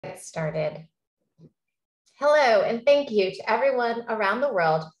Get started. Hello, and thank you to everyone around the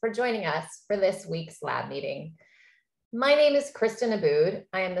world for joining us for this week's lab meeting. My name is Kristen Abood.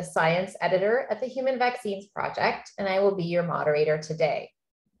 I am the science editor at the Human Vaccines Project, and I will be your moderator today.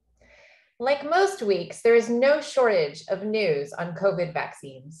 Like most weeks, there is no shortage of news on COVID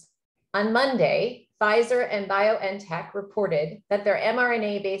vaccines. On Monday, Pfizer and BioNTech reported that their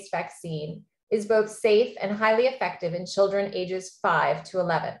mRNA-based vaccine is both safe and highly effective in children ages 5 to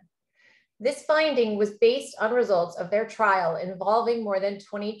 11. This finding was based on results of their trial involving more than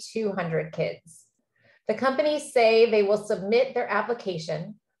 2,200 kids. The companies say they will submit their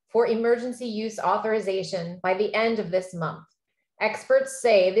application for emergency use authorization by the end of this month. Experts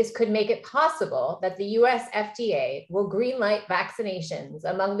say this could make it possible that the US FDA will greenlight vaccinations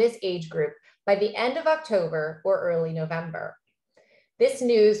among this age group by the end of October or early November. This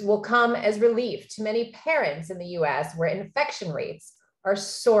news will come as relief to many parents in the US where infection rates are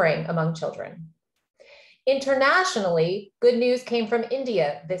soaring among children. Internationally, good news came from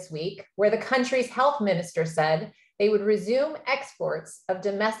India this week, where the country's health minister said they would resume exports of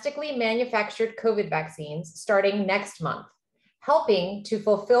domestically manufactured COVID vaccines starting next month, helping to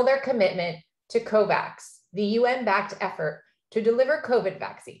fulfill their commitment to COVAX, the UN-backed effort to deliver COVID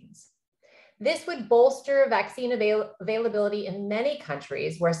vaccines. This would bolster vaccine availability in many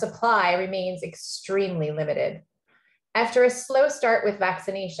countries where supply remains extremely limited. After a slow start with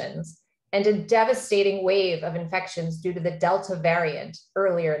vaccinations and a devastating wave of infections due to the Delta variant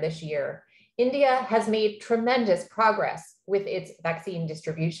earlier this year, India has made tremendous progress with its vaccine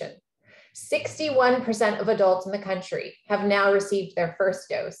distribution. 61% of adults in the country have now received their first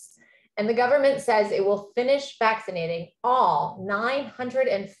dose, and the government says it will finish vaccinating all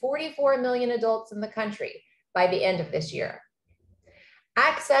 944 million adults in the country by the end of this year.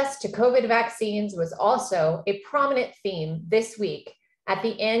 Access to COVID vaccines was also a prominent theme this week at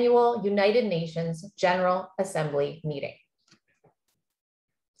the annual United Nations General Assembly meeting.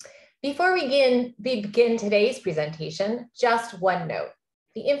 Before we begin today's presentation, just one note.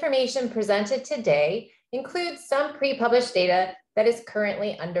 The information presented today includes some pre-published data that is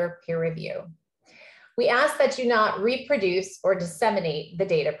currently under peer review. We ask that you not reproduce or disseminate the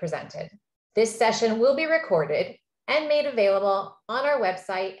data presented. This session will be recorded and made available on our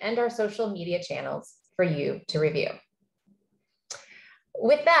website and our social media channels for you to review.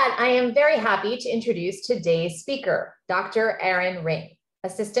 With that, I am very happy to introduce today's speaker, Dr. Aaron Ring,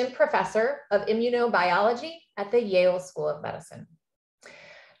 Assistant Professor of Immunobiology at the Yale School of Medicine.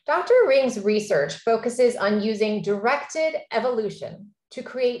 Dr. Ring's research focuses on using directed evolution to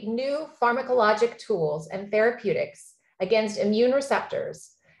create new pharmacologic tools and therapeutics against immune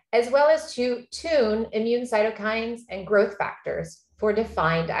receptors, as well as to tune immune cytokines and growth factors for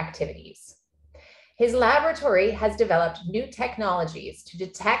defined activities. His laboratory has developed new technologies to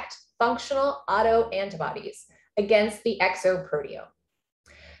detect functional autoantibodies against the exoproteome.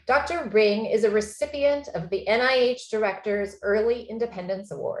 Dr. Ring is a recipient of the NIH Director's Early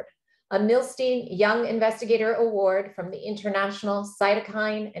Independence Award, a Milstein Young Investigator Award from the International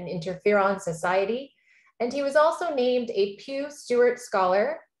Cytokine and Interferon Society, and he was also named a Pew-Stewart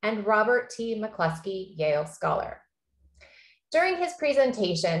Scholar and Robert T. McCluskey Yale Scholar. During his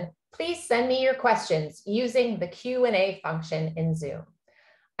presentation, please send me your questions using the Q&A function in Zoom.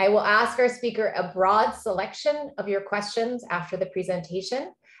 I will ask our speaker a broad selection of your questions after the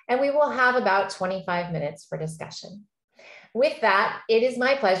presentation, and we will have about 25 minutes for discussion. With that, it is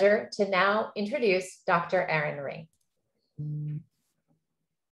my pleasure to now introduce Dr. Aaron Ring. And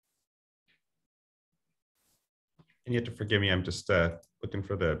you have to forgive me, I'm just looking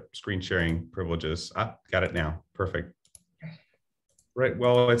for the screen sharing privileges. Got it now, perfect. Right,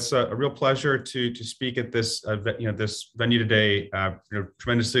 well, it's a real pleasure to speak at this, this venue today.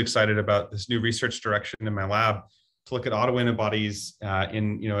 Tremendously excited about this new research direction in my lab to look at autoantibodies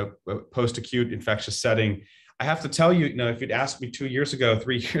in a post-acute infectious setting. I have to tell you, if you'd asked me 2 years ago,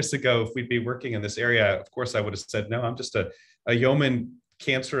 3 years ago, if we'd be working in this area, of course I would have said, no, I'm just a yeoman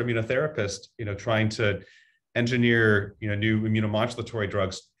cancer immunotherapist, trying to engineer, new immunomodulatory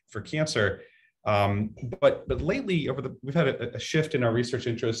drugs for cancer. But lately, we've had a shift in our research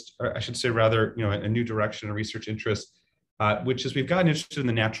interest, or I should say rather, a new direction of research interest, which is we've gotten interested in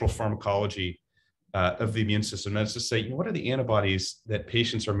the natural pharmacology of the immune system. That's to say, what are the antibodies that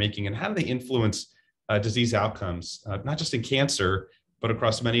patients are making and how do they influence disease outcomes, not just in cancer, but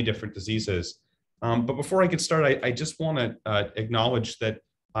across many different diseases. But before I get started, I just want to acknowledge that,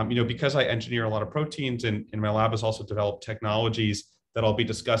 because I engineer a lot of proteins and my lab has also developed technologies that I'll be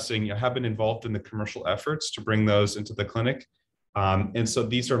discussing, have been involved in the commercial efforts to bring those into the clinic. And so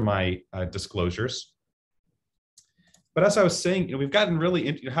these are my disclosures. But as I was saying, we've gotten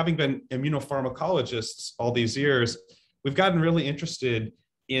really, having been immunopharmacologists all these years, we've gotten really interested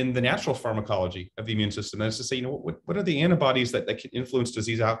in the natural pharmacology of the immune system. That is to say, what are the antibodies that can influence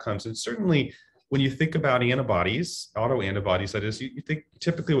disease outcomes? And certainly when you think about antibodies, autoantibodies, that is, you think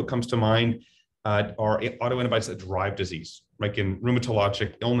typically what comes to mind are autoantibodies that drive disease, like in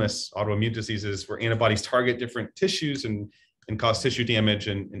rheumatologic illness, autoimmune diseases, where antibodies target different tissues and cause tissue damage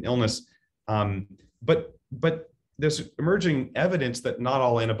and illness. But there's emerging evidence that not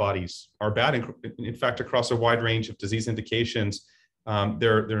all antibodies are bad. In fact, across a wide range of disease indications,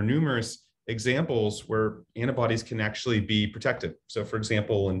 there are numerous examples where antibodies can actually be protective. So for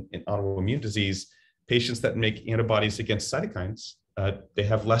example, in autoimmune disease, patients that make antibodies against cytokines, they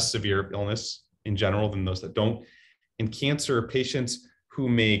have less severe illness in general than those that don't. In cancer, patients who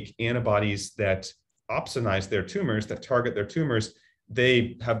make antibodies that opsonize their tumors, that target their tumors,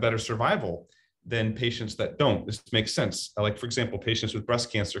 they have better survival than patients that don't. This makes sense. Like, for example, patients with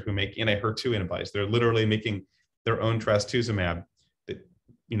breast cancer who make anti-HER2 antibodies, they're literally making their own trastuzumab.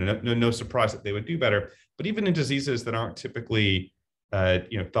 No surprise that they would do better. But even in diseases that aren't typically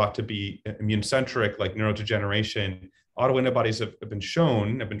thought to be immune-centric, like neurodegeneration, autoantibodies have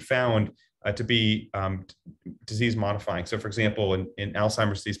been found to be disease-modifying. So for example, in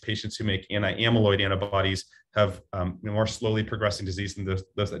Alzheimer's disease, patients who make anti-amyloid antibodies have more slowly progressing disease than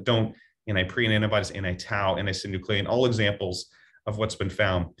those that don't. Anti-prion antibodies, anti-tau, anti-synuclein, all examples of what's been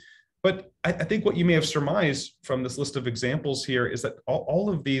found. But I think what you may have surmised from this list of examples here is that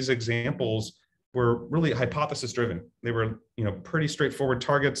all of these examples were really hypothesis-driven. They were, pretty straightforward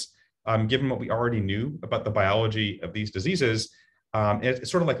targets, given what we already knew about the biology of these diseases.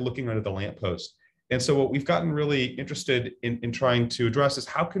 It's sort of like looking under the lamppost. And so what we've gotten really interested in trying to address is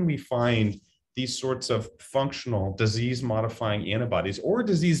how can we find these sorts of functional disease-modifying antibodies or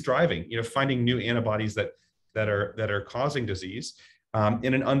disease-driving, finding new antibodies that are causing disease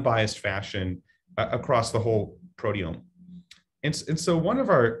in an unbiased fashion across the whole proteome. And so one of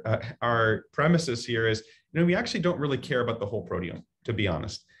our premises here is, we actually don't really care about the whole proteome, to be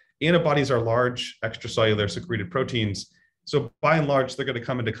honest. Antibodies are large extracellular secreted proteins. So by and large, they're going to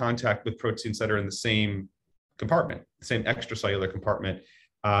come into contact with proteins that are in the same compartment, the same extracellular compartment.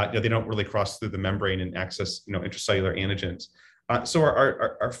 They don't really cross through the membrane and access, intracellular antigens. So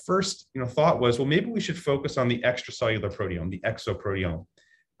our first, thought was, well, maybe we should focus on the extracellular proteome, the exoproteome.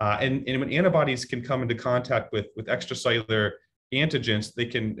 And when antibodies can come into contact with extracellular antigens, they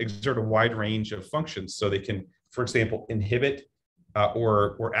can exert a wide range of functions. So they can, for example, inhibit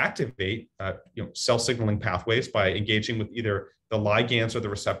or activate cell signaling pathways by engaging with either the ligands or the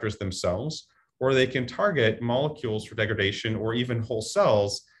receptors themselves, or they can target molecules for degradation or even whole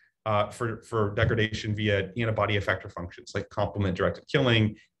cells for degradation via antibody effector functions like complement-directed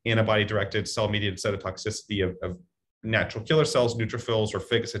killing, antibody-directed cell-mediated cytotoxicity of natural killer cells, neutrophils, or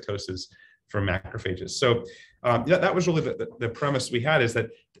phagocytosis from macrophages. So that was really the premise we had, is that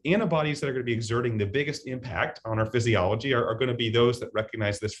the antibodies that are going to be exerting the biggest impact on our physiology are going to be those that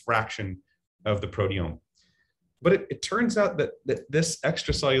recognize this fraction of the proteome. But it turns out that this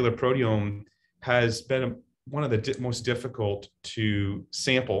extracellular proteome has been one of the most difficult to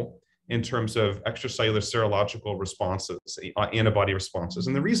sample in terms of extracellular serological responses, antibody responses.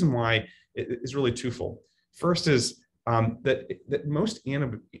 And the reason why is really twofold. First is that most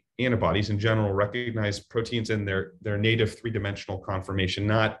antibodies in general recognize proteins in their native three-dimensional conformation,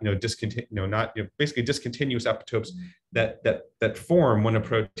 not basically discontinuous epitopes that form when a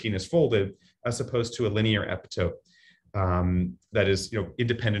protein is folded, as opposed to a linear epitope that is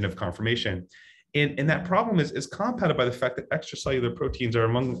independent of conformation. And that problem is compounded by the fact that extracellular proteins are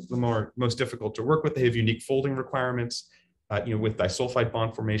among the most difficult to work with. They have unique folding requirements. With disulfide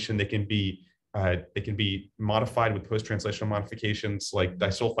bond formation, they can be modified with post-translational modifications like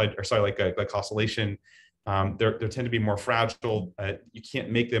glycosylation. They tend to be more fragile. You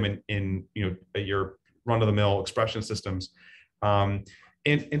can't make them in your run-of-the-mill expression systems. And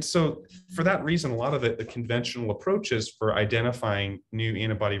so for that reason, a lot of the conventional approaches for identifying new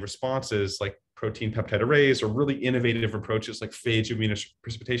antibody responses, like protein peptide arrays, or really innovative approaches like phage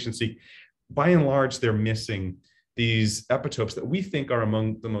immunoprecipitation-seq, by and large, they're missing these epitopes that we think are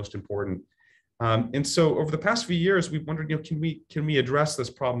among the most important. And so over the past few years, we've wondered, can we address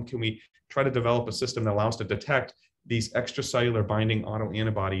this problem? Can we try to develop a system that allows us to detect these extracellular binding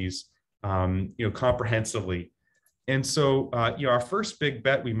autoantibodies, comprehensively? And so, our first big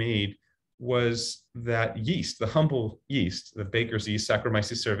bet we made was that yeast, the humble yeast, the baker's yeast,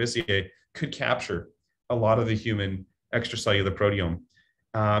 Saccharomyces cerevisiae, could capture a lot of the human extracellular proteome.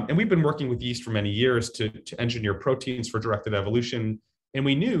 And we've been working with yeast for many years to engineer proteins for directed evolution. And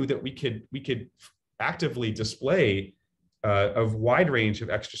we knew that we could actively display of wide range of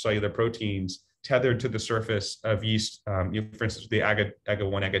extracellular proteins tethered to the surface of yeast, for instance, the AGA1,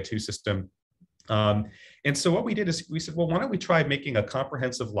 AGA2 system. And so what we did is we said, well, why don't we try making a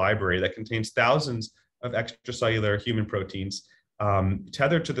comprehensive library that contains thousands of extracellular human proteins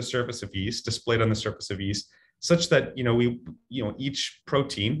tethered to the surface of yeast, displayed on the surface of yeast, such that each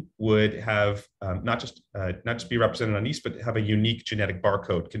protein would have not just be represented on yeast, but have a unique genetic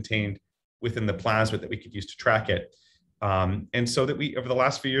barcode contained within the plasmid that we could use to track it. And so that over the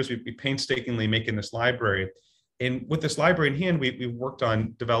last few years, we've painstakingly making this library. And with this library in hand, we've worked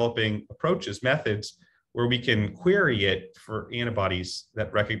on developing approaches, methods, where we can query it for antibodies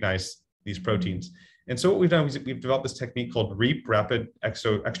that recognize these proteins. And so what we've done is we've developed this technique called REAP, rapid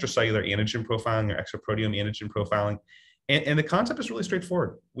extracellular antigen profiling, or exoproteome antigen profiling. And the concept is really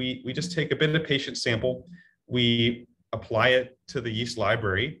straightforward. We just take a bit of patient sample, we apply it to the yeast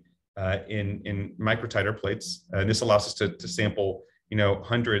library in microtiter plates. And this allows us to sample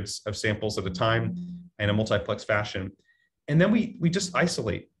hundreds of samples at a time in a multiplex fashion. And then we just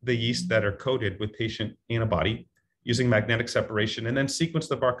isolate the yeast that are coded with patient antibody using magnetic separation, and then sequence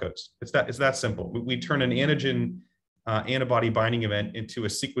the barcodes. It's that simple. We turn an antigen antibody binding event into a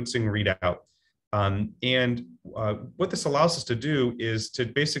sequencing readout. And what this allows us to do is to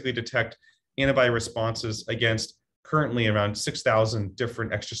basically detect antibody responses against currently around 6,000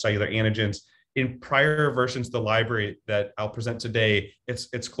 different extracellular antigens. In prior versions of the library that I'll present today,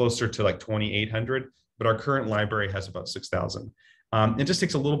 it's closer to like 2,800, but our current library has about 6,000. It just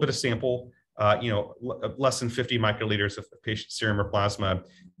takes a little bit of sample, less than 50 microliters of patient serum or plasma.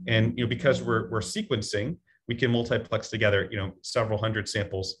 And because we're sequencing, we can multiplex together several hundred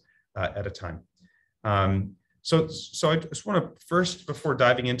samples at a time. So I just want to first, before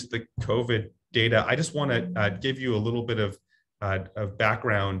diving into the COVID data, I just want to give you a little bit of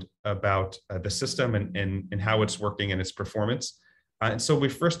background about the system and how it's working and its performance. And so we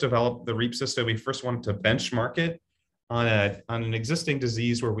first developed the REAP system. We first wanted to benchmark it on an existing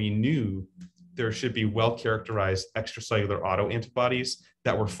disease where we knew there should be well-characterized extracellular autoantibodies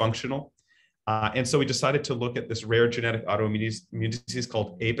that were functional. And so we decided to look at this rare genetic autoimmune disease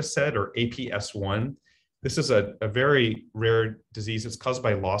called APOSED, or APS1. This is a very rare disease. It's caused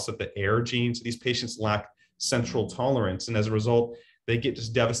by loss of the AIR gene. So these patients lack central tolerance. And as a result, they get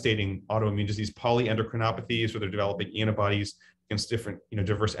just devastating autoimmune disease, polyendocrinopathies, where they're developing antibodies against different,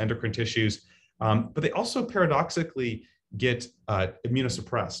 diverse endocrine tissues. But they also paradoxically get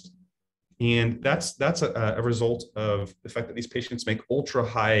immunosuppressed. And that's a result of the fact that these patients make ultra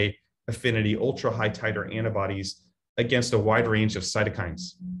high affinity, ultra high titer antibodies against a wide range of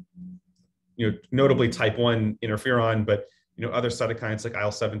cytokines. Notably type 1 interferon, but other cytokines like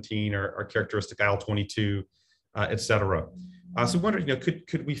IL-17 or characteristic IL-22, et cetera. So we wondered,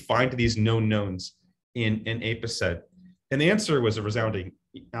 could we find these known knowns in APOSED? And the answer was a resounding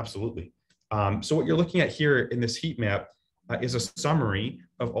absolutely. So what you're looking at here in this heat map is a summary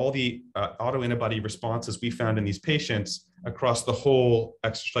of all the autoantibody responses we found in these patients across the whole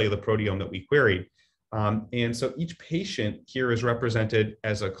extracellular proteome that we queried. And so each patient here is represented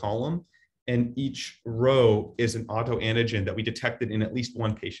as a column, and each row is an autoantigen that we detected in at least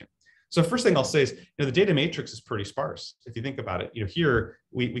one patient. So first thing I'll say is, the data matrix is pretty sparse. If you think about it, here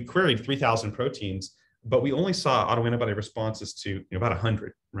we queried 3,000 proteins, but we only saw autoantibody responses to about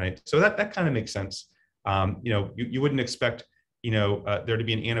 100, right? So that kind of makes sense. You wouldn't expect there to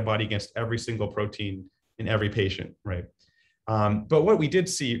be an antibody against every single protein in every patient, right? But what we did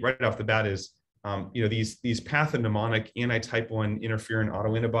see right off the bat is these pathognomonic anti-type 1 interferon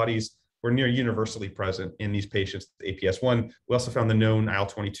autoantibodies were near universally present in these patients with APS1. We also found the known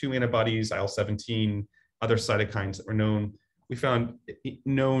IL-22 antibodies, IL-17, other cytokines that were known. We found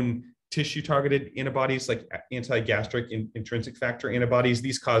known tissue-targeted antibodies like anti-gastric intrinsic factor antibodies.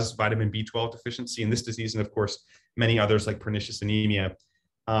 These cause vitamin B12 deficiency in this disease, and of course, many others like pernicious anemia,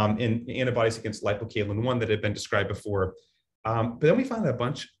 and antibodies against lipocalin-1 that had been described before. But then we found a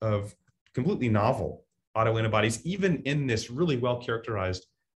bunch of completely novel autoantibodies, even in this really well-characterized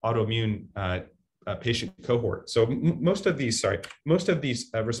autoimmune patient cohort. So most of these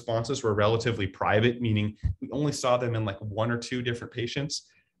responses were relatively private, meaning we only saw them in like 1 or 2 different patients.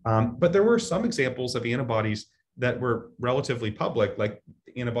 But there were some examples of antibodies that were relatively public, like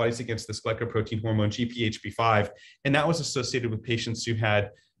antibodies against this glycoprotein hormone GPHB5, and that was associated with patients who had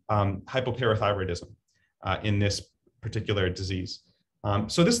hypoparathyroidism in this particular disease.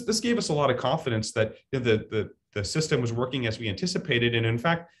 So this gave us a lot of confidence that the system was working as we anticipated, and in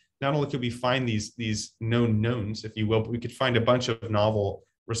fact, not only could we find these known knowns, if you will, but we could find a bunch of novel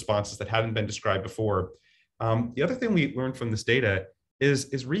responses that hadn't been described before. The other thing we learned from this data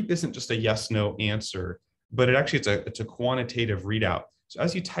is REAP isn't just a yes/no answer. but it's a quantitative readout. So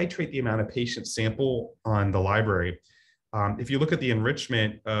as you titrate the amount of patient sample on the library, if you look at the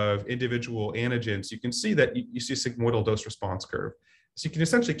enrichment of individual antigens, you can see that you see a sigmoidal dose response curve. So you can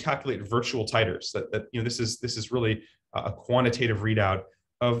essentially calculate virtual titers. This is really a quantitative readout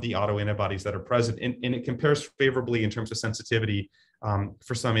of the autoantibodies that are present, and it compares favorably in terms of sensitivity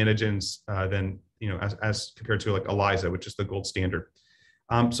for some antigens than as compared to like ELISA, which is the gold standard.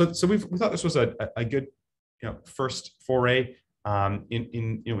 So we thought this was a good first foray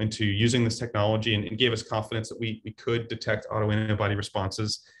into using this technology, and gave us confidence that we could detect autoantibody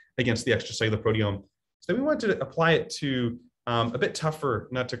responses against the extracellular proteome. So we wanted to apply it to a bit tougher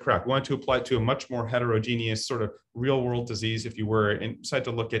nut to crack. We wanted to apply it to a much more heterogeneous sort of real world disease, if you were, and decided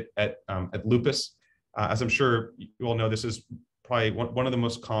to look at lupus. As I'm sure you all know, this is probably one of the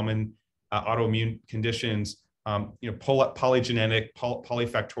most common autoimmune conditions, polygenic,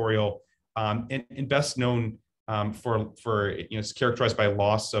 polyfactorial, and best known for it's characterized by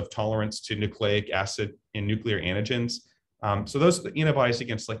loss of tolerance to nucleic acid and nuclear antigens. So those antibodies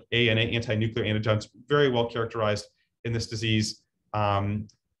against like A and A anti-nuclear antigens, very well characterized in this disease. And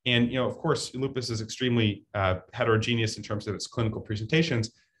of course, lupus is extremely heterogeneous in terms of its clinical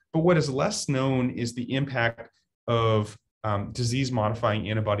presentations. But what is less known is the impact of disease-modifying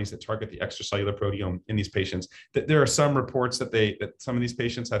antibodies that target the extracellular proteome in these patients. That there are some reports that some of these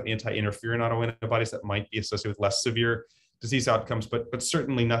patients have anti-interferon autoantibodies that might be associated with less severe disease outcomes, but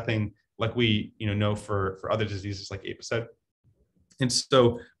certainly nothing like we know for other diseases like APOSED. And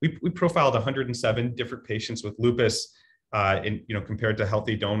so we profiled 107 different patients with lupus, compared to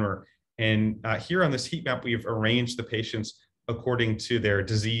healthy donor. And here on this heat map, we've arranged the patients according to their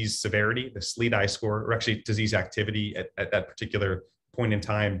disease severity, the SLEDAI score, or actually disease activity at that particular point in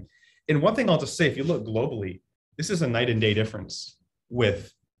time. And one thing I'll just say, if you look globally, this is a night and day difference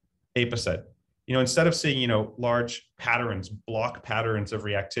with APOSED. Instead of seeing, large patterns, block patterns of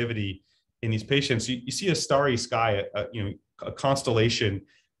reactivity in these patients, you see a starry sky, a constellation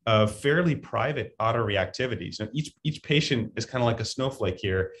of fairly private autoreactivities. And each patient is kind of like a snowflake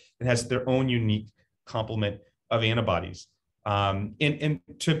here and has their own unique complement of antibodies. And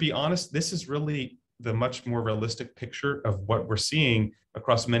to be honest, this is really the much more realistic picture of what we're seeing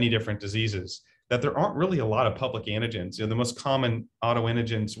across many different diseases, that there aren't really a lot of public antigens. The most common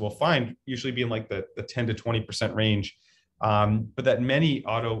autoantigens we'll find usually be in like the 10 to 20% range, but that many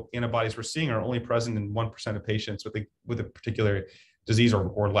autoantibodies we're seeing are only present in 1% of patients with a particular disease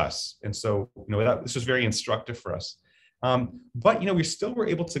or less. And so, this was very instructive for us. But, we still were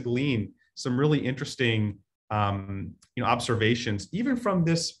able to glean some really interesting observations, even from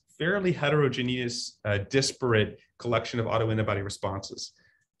this fairly heterogeneous, disparate collection of autoantibody responses.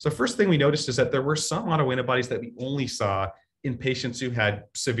 So first thing we noticed is that there were some autoantibodies that we only saw in patients who had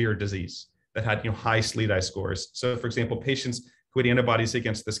severe disease, that had high SLEDAI scores. So for example, patients who had antibodies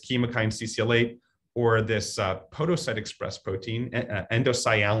against this chemokine CCL8 or this podocyte express protein,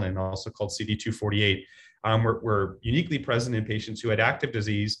 endosialin, also called CD248, were uniquely present in patients who had active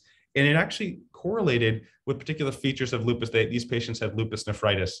disease. And it actually correlated with particular features of lupus. These patients had lupus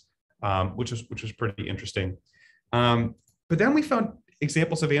nephritis, which was pretty interesting. But then we found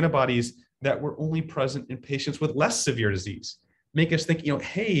examples of antibodies that were only present in patients with less severe disease, make us think,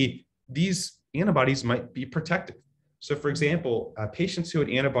 hey, these antibodies might be protective. So for example, patients who had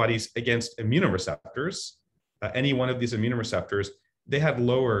antibodies against immunoreceptors, any one of these immunoreceptors, they had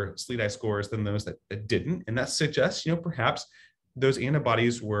lower SLEDAI scores than those that didn't. And that suggests, perhaps those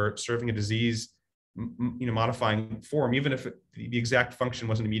antibodies were serving a disease, modifying form, even if the exact function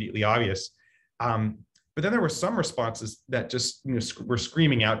wasn't immediately obvious. But then there were some responses that just were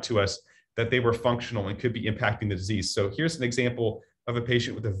screaming out to us that they were functional and could be impacting the disease. So here's an example of a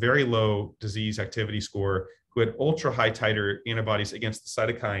patient with a very low disease activity score who had ultra high titer antibodies against the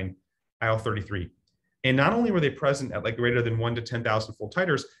cytokine IL-33. And not only were they present at like greater than 1 to 10,000 fold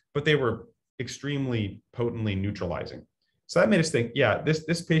titers, but they were extremely potently neutralizing. So that made us think, yeah,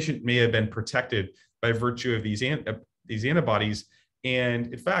 this patient may have been protected by virtue of these antibodies.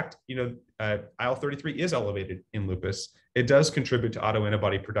 And in fact, IL-33 is elevated in lupus. It does contribute to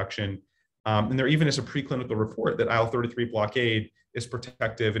autoantibody production. And there even is a preclinical report that IL-33 blockade is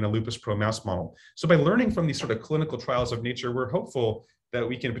protective in a lupus pro mouse model. So by learning from these sort of clinical trials of nature, we're hopeful that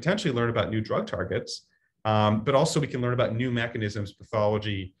we can potentially learn about new drug targets, but also we can learn about new mechanisms,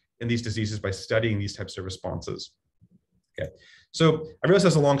 pathology in these diseases by studying these types of responses. Okay, so I realize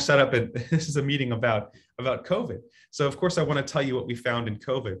that's a long setup, and this is a meeting about COVID. So of course, I want to tell you what we found in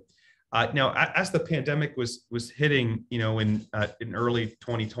COVID. Now, as the pandemic was hitting, in early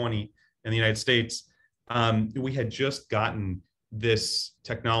 2020 in the United States, we had just gotten this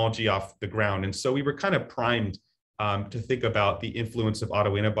technology off the ground. And so we were kind of primed to think about the influence of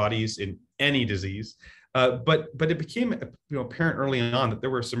autoantibodies in any disease. But it became apparent early on that there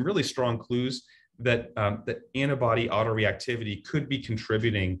were some really strong clues that antibody autoreactivity could be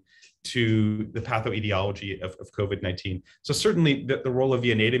contributing to the pathoetiology of COVID-19. So certainly the role of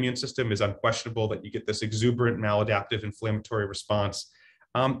the innate immune system is unquestionable, that you get this exuberant maladaptive inflammatory response.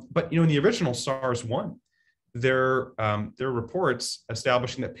 But in the original SARS-1, there are reports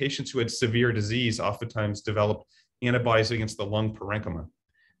establishing that patients who had severe disease oftentimes developed antibodies against the lung parenchyma,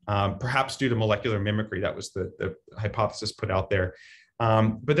 perhaps due to molecular mimicry. That was the hypothesis put out there.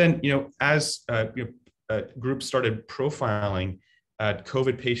 But then, as groups started profiling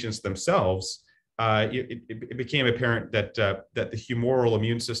COVID patients themselves, it became apparent that the humoral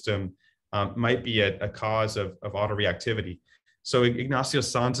immune system might be a cause of autoreactivity. So Ignacio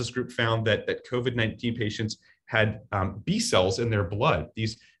Sanz's group found that COVID-19 patients had B cells in their blood,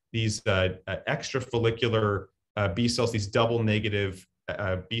 these extrafollicular B cells, these double negative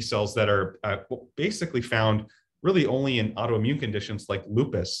B cells that are basically found really only in autoimmune conditions like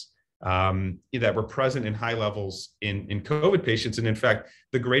lupus, that were present in high levels in COVID patients. And in fact,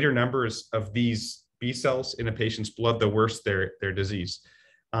 the greater numbers of these B cells in a patient's blood, the worse their disease.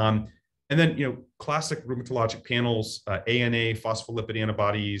 And then, classic rheumatologic panels, ANA, phospholipid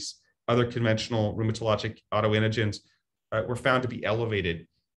antibodies, other conventional rheumatologic autoantigens were found to be elevated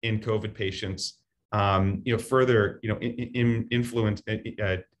in COVID patients. Further, influence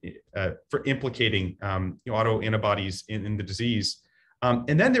for implicating autoantibodies in the disease.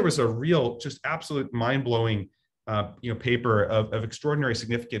 And then there was a real, just absolute mind-blowing, paper of extraordinary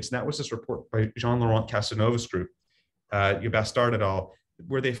significance. And that was this report by Jean-Laurent Casanova's group, Bastard et al.,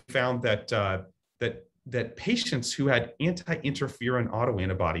 where they found that patients who had anti-interferon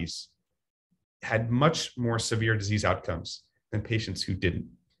autoantibodies had much more severe disease outcomes than patients who didn't.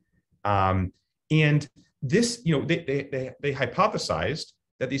 And this, they hypothesized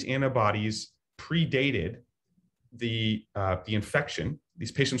that these antibodies predated the infection.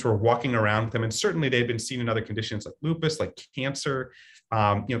 These patients were walking around with them, and certainly they've been seen in other conditions like lupus, like cancer,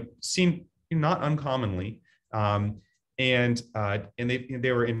 seen not uncommonly. And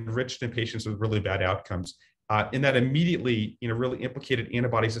they were enriched in patients with really bad outcomes. And that immediately, really implicated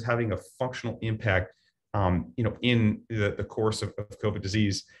antibodies as having a functional impact, in the course of COVID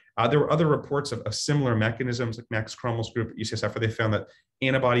disease. There were other reports of similar mechanisms, like Max Crommel's group at UCSF, where they found that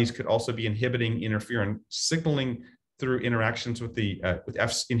antibodies could also be inhibiting interferon signaling through interactions with the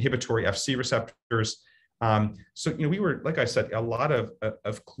inhibitory FC receptors. So we were, like I said, a lot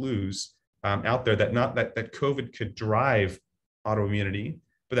of clues out there that that COVID could drive autoimmunity,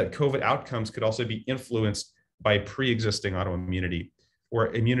 but that COVID outcomes could also be influenced by pre-existing autoimmunity or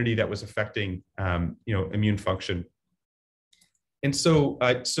immunity that was affecting immune function. And so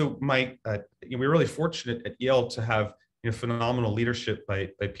we're really fortunate at Yale to have phenomenal leadership by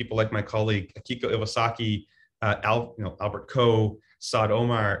people like my colleague Akiko Iwasaki, Albert Koh, Saad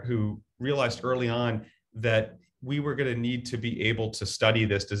Omar, who realized early on that we were going to need to be able to study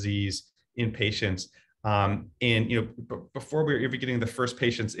this disease in patients. Before we were even getting the first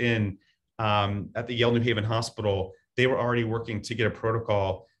patients in at the Yale New Haven Hospital, they were already working to get a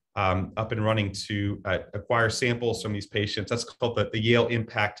protocol up and running to acquire samples from these patients. That's called the Yale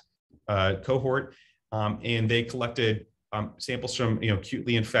Impact cohort. And they collected samples from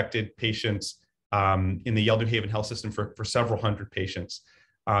acutely infected patients in the Yale New Haven Health System for several hundred patients.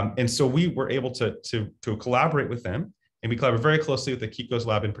 And so we were able to collaborate with them, and we collaborate very closely with Akiko's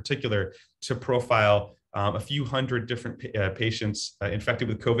lab in particular to profile a few hundred different patients infected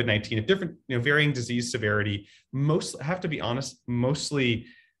with COVID-19 of different, varying disease severity. Most, I have to be honest, mostly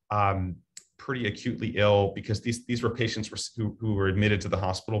pretty acutely ill, because these were patients who were admitted to the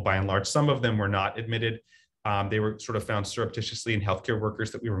hospital by and large. Some of them were not admitted. They were sort of found surreptitiously in healthcare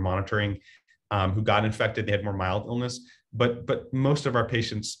workers that we were monitoring who got infected. They had more mild illness, but most of our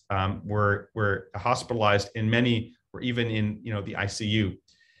patients were hospitalized, and many were even in the ICU.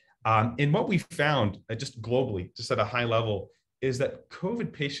 And what we found, just globally, just at a high level, is that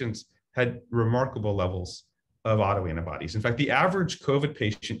COVID patients had remarkable levels of autoantibodies. In fact, the average COVID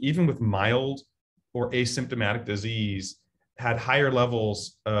patient, even with mild or asymptomatic disease, had higher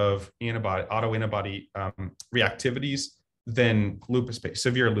levels of autoantibody reactivities than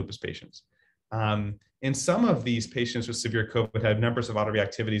severe lupus patients. And some of these patients with severe COVID had numbers of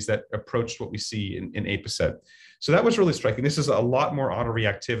autoreactivities that approached what we see in APOSET. So that was really striking. This is a lot more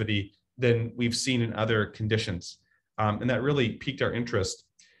autoreactivity than we've seen in other conditions. And that really piqued our interest.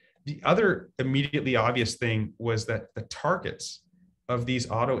 The other immediately obvious thing was that the targets of these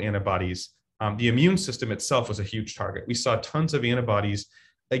autoantibodies the immune system itself was a huge target. We saw tons of antibodies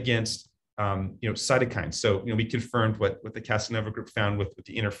against cytokines. So we confirmed what the Casanova group found with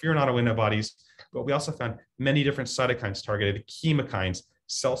the interferon autoantibodies, but we also found many different cytokines targeted, chemokines,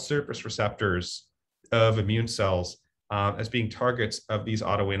 cell surface receptors of immune cells as being targets of these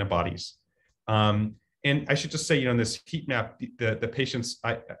autoantibodies. And I should just say, in this heat map, the patients,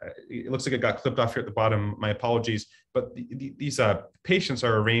 it looks like it got clipped off here at the bottom. My apologies, but these patients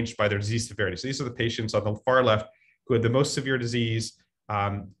are arranged by their disease severity. So these are the patients on the far left who had the most severe disease.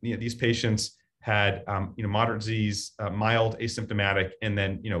 These patients had moderate disease, mild, asymptomatic, and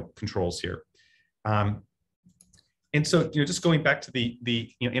then controls here. And so just going back to the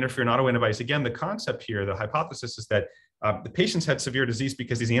interferon autoantibodies again, the concept here, the hypothesis is that the patients had severe disease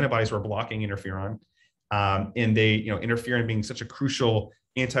because these antibodies were blocking interferon. And interferon being such a crucial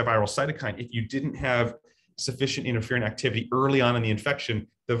antiviral cytokine, if you didn't have sufficient interferon activity early on in the infection,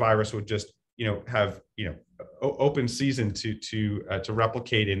 the virus would just have open season to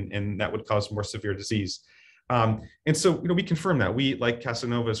replicate, and that would cause more severe disease. And so we confirmed that. We, like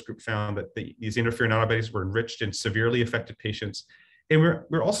Casanova's group, found that these interferon antibodies were enriched in severely affected patients, and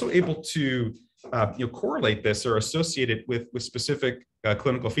we're also able to correlate this or associate it with specific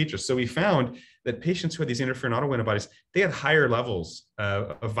clinical features. So we found that patients who had these interferon autoantibodies, they had higher levels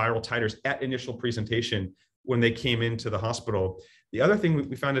of viral titers at initial presentation when they came into the hospital. The other thing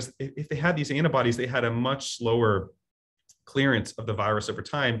we found is if they had these antibodies, they had a much slower clearance of the virus over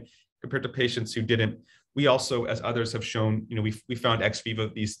time compared to patients who didn't. We also, as others have shown, we found ex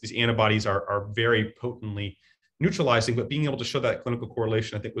vivo these antibodies are very potently neutralizing, but being able to show that clinical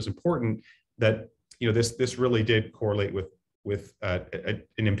correlation, I think, was important. That this really did correlate with an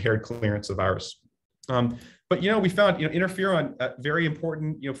impaired clearance of the virus. But we found interferon very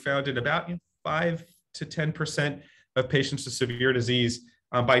important. Found in about 5 to 10% of patients with severe disease.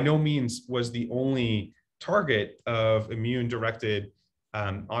 By no means was the only target of immune-directed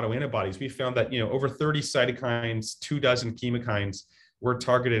autoantibodies. We found that over 30 cytokines, 24 chemokines were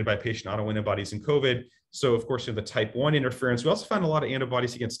targeted by patient autoantibodies in COVID. So of course, the type 1 interferons. We also found a lot of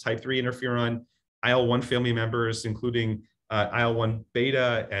antibodies against type 3 interferon, IL-1 family members, including IL-1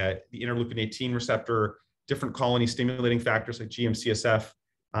 beta, the interleukin 18 receptor, different colony stimulating factors like GM-CSF,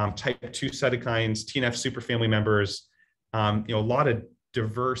 type 2 cytokines, TNF superfamily members, a lot of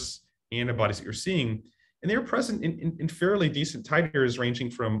diverse antibodies that you're seeing. And they were present in fairly decent titers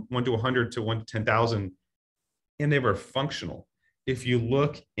ranging from 1 to 100 to 1 to 10,000, and they were functional. If you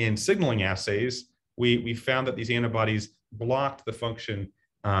look in signaling assays, we found that these antibodies blocked the function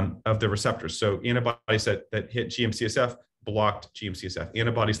of the receptors. So antibodies that hit GM-CSF blocked GM-CSF.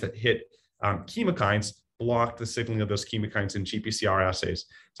 Antibodies that hit chemokines blocked the signaling of those chemokines in GPCR assays.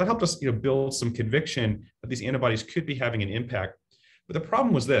 So that helped us build some conviction that these antibodies could be having an impact. But the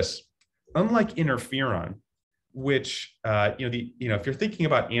problem was this: unlike interferon, which if you're thinking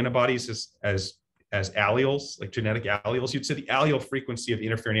about antibodies as alleles, like genetic alleles, you'd say the allele frequency of the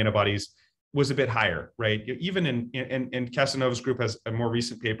interferon antibodies was a bit higher, right? Even in Casanova's group has a more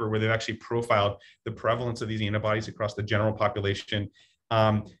recent paper where they've actually profiled the prevalence of these antibodies across the general population.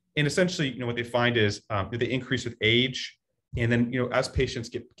 And essentially, what they find is they increase with age, and then as patients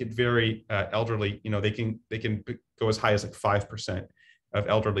get very elderly, they can go as high as like 5% of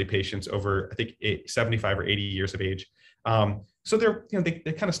elderly patients over, I think, 75 or 80 years of age. So they're they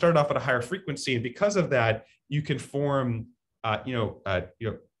kind of started off at a higher frequency, and because of that, you can form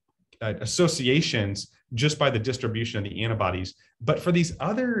associations just by the distribution of the antibodies. But for these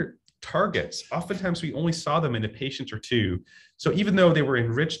other targets, oftentimes we only saw them in a patient or two. So even though they were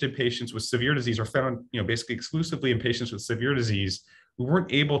enriched in patients with severe disease, or found basically exclusively in patients with severe disease, we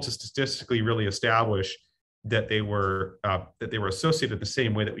weren't able to statistically really establish that they were associated the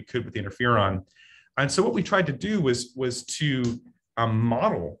same way that we could with interferon. And so what we tried to do was to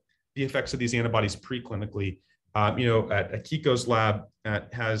model the effects of these antibodies preclinically. At Kiko's lab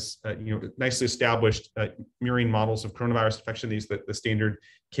has nicely established murine models of coronavirus infection. These the standard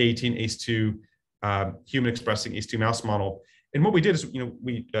K18 ACE2 human expressing ACE2 mouse model. And what we did is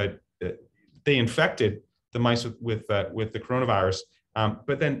they infected the mice with the coronavirus,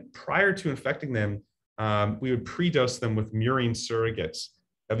 but then prior to infecting them, we would pre-dose them with murine surrogates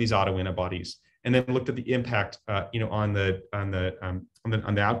of these autoantibodies, and then looked at the impact on the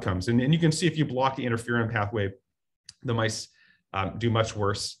outcomes. And you can see if you block the interferon pathway, the mice do much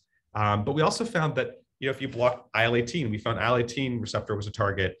worse. But we also found that if you block IL-18, we found IL-18 receptor was a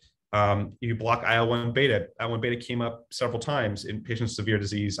target. You block IL-1 beta. IL-1 beta came up several times in patients with severe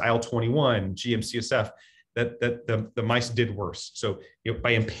disease. IL-21, GM-CSF, that the mice did worse. So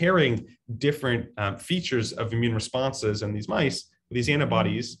by impairing different features of immune responses in these mice, these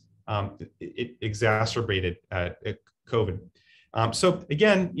antibodies, it exacerbated COVID. So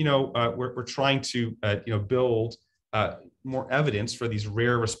again, we're trying to build more evidence for these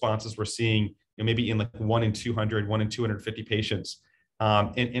rare responses we're seeing, maybe in like 1 in 200, 1 in 250 patients.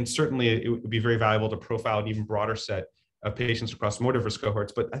 And certainly it would be very valuable to profile an even broader set of patients across more diverse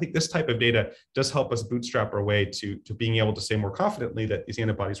cohorts. But I think this type of data does help us bootstrap our way to being able to say more confidently that these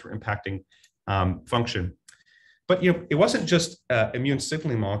antibodies were impacting function. But it wasn't just immune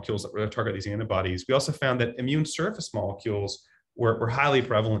signaling molecules that were to target these antibodies. We also found that immune surface molecules were highly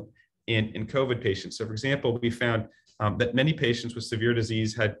prevalent in COVID patients. So for example, we found that many patients with severe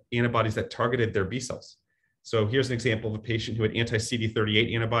disease had antibodies that targeted their B cells. So here's an example of a patient who had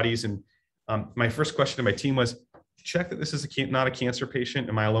anti-CD38 antibodies. And my first question to my team was, check that this is not a cancer patient,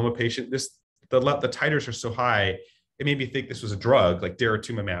 a myeloma patient. The titers are so high, it made me think this was a drug like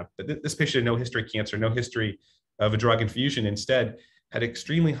daratumumab. But this patient had no history of cancer, no history of a drug infusion. Instead, had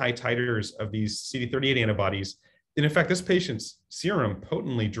extremely high titers of these CD38 antibodies. And in fact, this patient's serum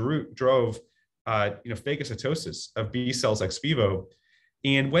potently drove phagocytosis of B cells ex vivo.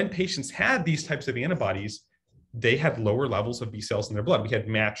 And when patients had these types of antibodies, they had lower levels of B cells in their blood. We had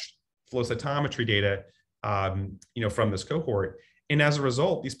matched flow cytometry data, from this cohort. And as a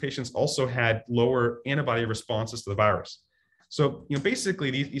result, these patients also had lower antibody responses to the virus. So, basically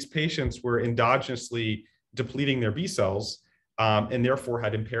these patients were endogenously depleting their B cells and therefore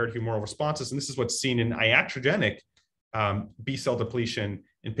had impaired humoral responses. And this is what's seen in iatrogenic B cell depletion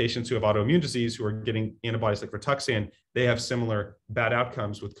in patients who have autoimmune disease who are getting antibodies like Rituxan. They have similar bad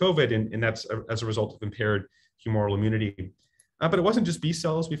outcomes with COVID, and that's as a result of impaired humoral immunity. But it wasn't just B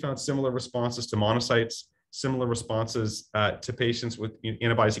cells. We found similar responses to monocytes, similar responses to patients with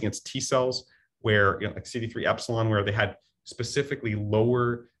antibodies against T cells, where like CD3 epsilon, where they had specifically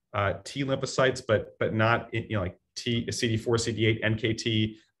lower T lymphocytes, but not like T, CD4, CD8,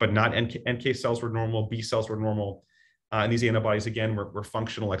 NKT, but not NK cells were normal, B cells were normal. And these antibodies, again, were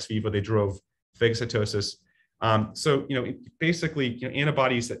functional ex vivo. They drove phagocytosis. So, basically,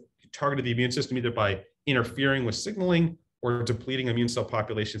 antibodies that targeted the immune system either by interfering with signaling or depleting immune cell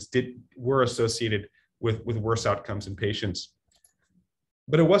populations were associated with worse outcomes in patients.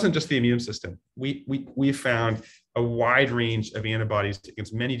 But it wasn't just the immune system. We found a wide range of antibodies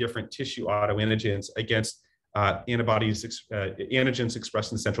against many different tissue autoantigens, against antigens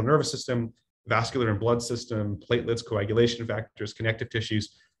expressed in the central nervous system, vascular and blood system, platelets, coagulation factors, connective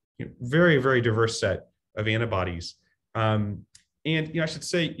tissues, very, very diverse set of antibodies. And I should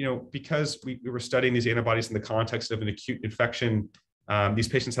say, because we were studying these antibodies in the context of an acute infection, these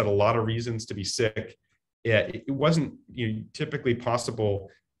patients had a lot of reasons to be sick. It wasn't typically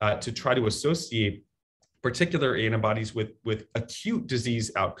possible to try to associate particular antibodies with acute disease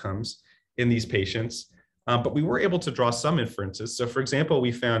outcomes in these patients, but we were able to draw some inferences. So, for example,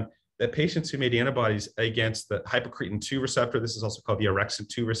 we found that patients who made antibodies against the hypocretin 2 receptor, this is also called the orexin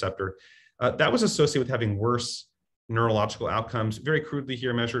 2 receptor, that was associated with having worse neurological outcomes, very crudely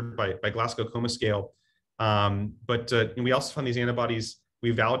here measured by Glasgow Coma Scale. But we also found these antibodies,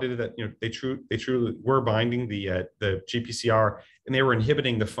 we validated that they truly were binding the GPCR, and they were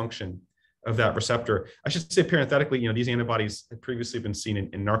inhibiting the function of that receptor. I should say parenthetically, these antibodies had previously been seen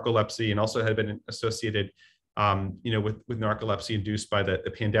in narcolepsy and also had been associated with narcolepsy induced by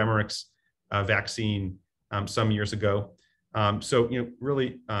the Pandemrix vaccine some years ago. So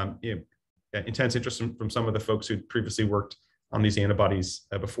really intense interest from some of the folks who'd previously worked on these antibodies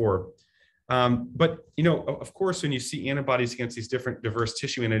before. But of course, when you see antibodies against these different diverse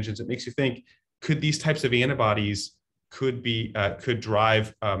tissue antigens, it makes you think: could these types of antibodies could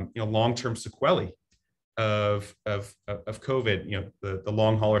drive long-term sequelae of COVID? The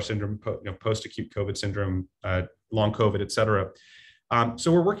long hauler syndrome, post-acute COVID syndrome, long COVID, et cetera.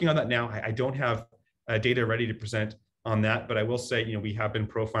 So we're working on that now. I don't have data ready to present on that, but I will say we have been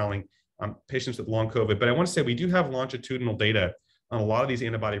profiling patients with long COVID. But I want to say we do have longitudinal data on a lot of these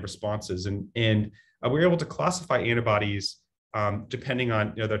antibody responses, and we're able to classify antibodies depending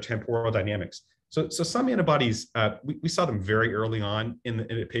on their temporal dynamics. So some antibodies, we saw them very early on in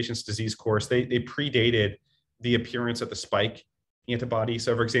a patient's disease course. They predated the appearance of the spike antibody.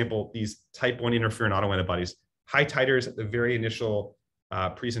 So for example, these type 1 interferon autoantibodies, high titers at the very initial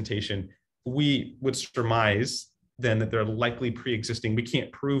presentation, we would surmise then that they're likely pre-existing. We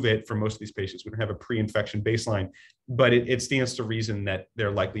can't prove it for most of these patients. We don't have a pre-infection baseline, but it stands to reason that they're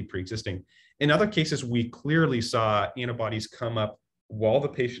likely pre-existing. In other cases, we clearly saw antibodies come up while the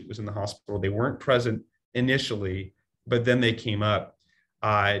patient was in the hospital. They weren't present initially, but then they came up.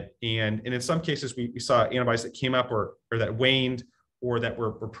 And in some cases, we saw antibodies that came up or that waned, or that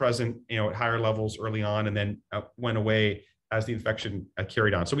were present at higher levels early on and then went away as the infection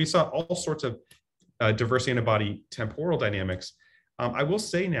carried on. So we saw all sorts of diverse antibody temporal dynamics. I will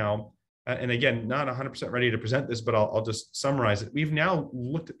say now, and again, not 100% ready to present this, but I'll just summarize it. We've now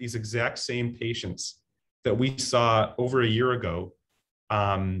looked at these exact same patients that we saw over a year ago,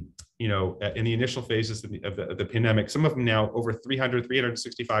 you know, in the initial phases of the pandemic. Some of them now over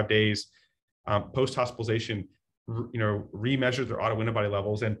 365 days post-hospitalization, you know, remeasured their autoantibody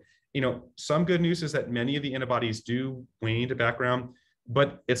levels. And, you know, some good news is that many of the antibodies do wane to background,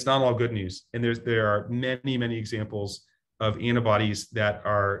 but it's not all good news. And there are many examples of antibodies that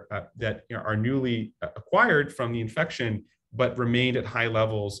are newly acquired from the infection, but remained at high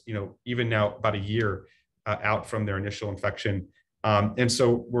levels, you know, even now about a year out from their initial infection. And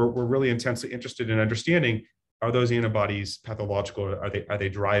so we're really intensely interested in understanding, are those antibodies pathological, or are they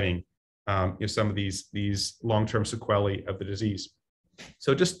driving you know, some of these long-term sequelae of the disease?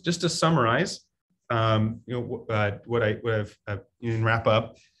 So just to summarize, you know, what I've wrap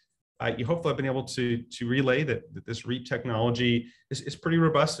up. Hopefully I've been able to relay that this REAP technology is pretty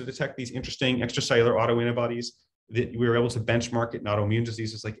robust to detect these interesting extracellular autoantibodies, that we were able to benchmark it in autoimmune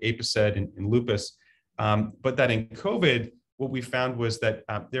diseases like APOSED and lupus. But that in COVID, what we found was that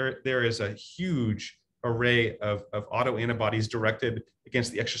there is a huge array of autoantibodies directed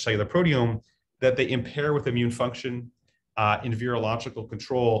against the extracellular proteome, that they impair with immune function in virological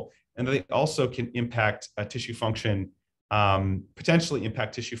control, and they also can impact tissue function, potentially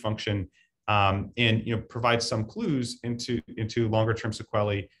impact tissue function, and, you know, provide some clues into longer term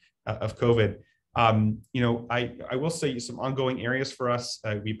sequelae of COVID. You know, I will say some ongoing areas for us.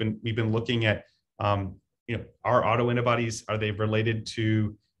 We've been looking at, you know, are autoantibodies, are they related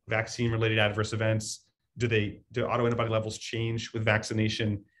to vaccine related adverse events? Do autoantibody levels change with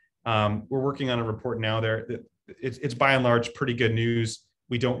vaccination? We're working on a report now there that it's by and large pretty good news.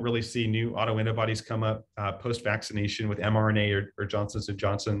 We don't really see new autoantibodies come up post-vaccination with mRNA or Johnson &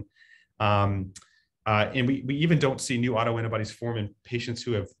 Johnson. And we even don't see new autoantibodies form in patients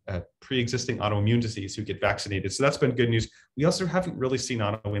who have pre-existing autoimmune disease who get vaccinated. So that's been good news. We also haven't really seen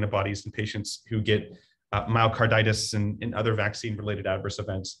autoantibodies in patients who get myocarditis and other vaccine-related adverse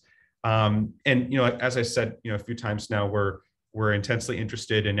events. And, you know, as I said, you know, a few times now, we're intensely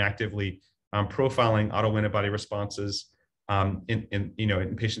interested in actively profiling autoantibody responses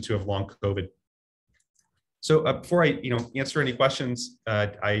in patients who have long COVID. So before I, you know, answer any questions,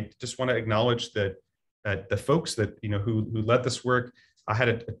 I just want to acknowledge that the folks that, you know, who led this work. I had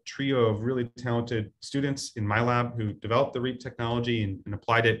a trio of really talented students in my lab who developed the REAP technology and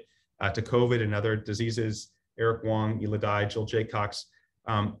applied it to COVID and other diseases. Eric Wong, Ela Dai, Jill Jaycox.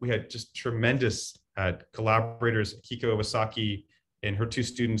 We had just tremendous collaborators, Kiko Iwasaki and her two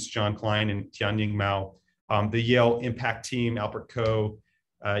students, John Klein and Tianying Mao. The Yale Impact team, Albert Ko,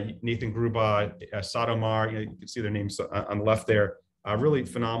 Nathan Gruba, Sato Mar, you can see their names on the left there. A really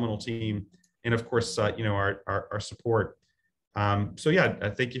phenomenal team. And of course, you know, our support. So yeah,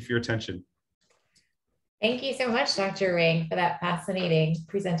 thank you for your attention. Thank you so much, Dr. Ring, for that fascinating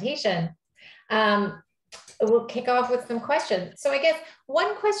presentation. We'll kick off with some questions. So I guess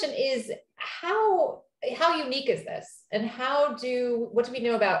one question is, how unique is this? And what do we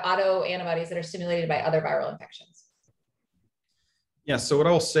know about autoantibodies that are stimulated by other viral infections? Yeah, so what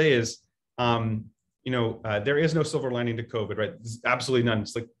I will say is, you know, there is no silver lining to COVID, right? There's absolutely none.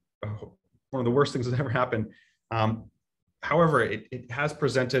 It's like one of the worst things that ever happened. However, it has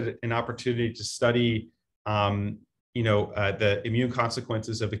presented an opportunity to study, you know, the immune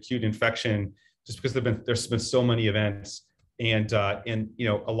consequences of acute infection, just because there's been so many events, and you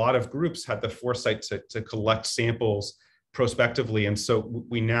know, a lot of groups had the foresight to collect samples prospectively, and so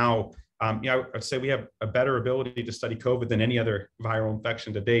we now, you know, I'd say we have a better ability to study COVID than any other viral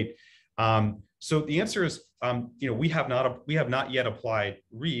infection to date. So the answer is, you know, we have not yet applied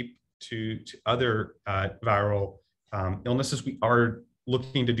REAP to other viral illnesses. We are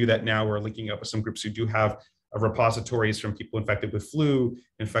looking to do that now. We're linking up with some groups who do have repositories from people infected with flu,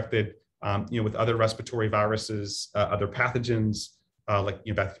 infected, you know, with other respiratory viruses, other pathogens, like,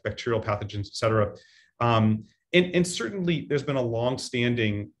 you know, bacterial pathogens, et cetera. And certainly there's been a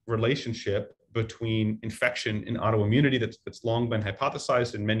long-standing relationship between infection and autoimmunity that's long been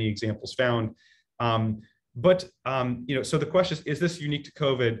hypothesized and many examples found. But you know, so the question is this unique to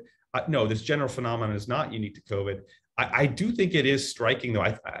COVID? No, this general phenomenon is not unique to COVID. I do think it is striking, though.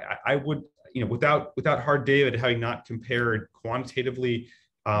 I would, you know, without hard data, having not compared quantitatively,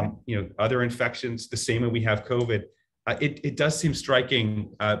 you know, other infections the same way we have COVID, it does seem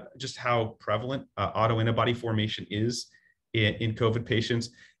striking just how prevalent autoantibody formation is in COVID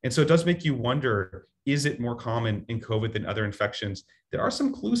patients. And so it does make you wonder, is it more common in COVID than other infections? There are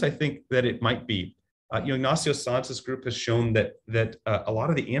some clues, I think, that it might be. Ignacio Sanz's group has shown that a lot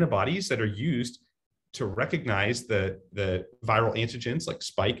of the antibodies that are used to recognize the viral antigens like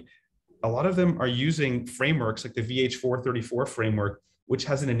spike, a lot of them are using frameworks like the VH434 framework, which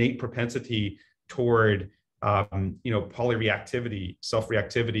has an innate propensity toward polyreactivity,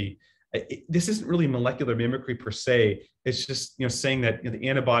 self-reactivity. This isn't really molecular mimicry per se. It's just saying that the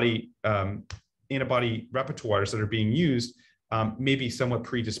antibody repertoires that are being used may be somewhat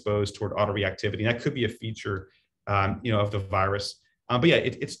predisposed toward autoreactivity. And that could be a feature of the virus. But yeah,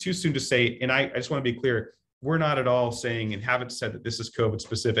 it's too soon to say. And I just want to be clear, we're not at all saying and haven't said that this is COVID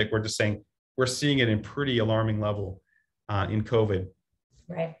specific. We're just saying we're seeing it in pretty alarming level in COVID.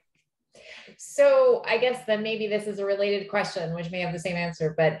 Right. So I guess then maybe this is a related question, which may have the same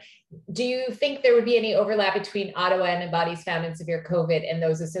answer, but do you think there would be any overlap between autoantibodies found in severe COVID and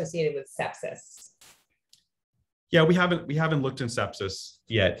those associated with sepsis? Yeah, we haven't looked in sepsis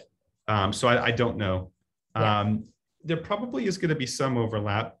yet. So I don't know. Yeah. There probably is going to be some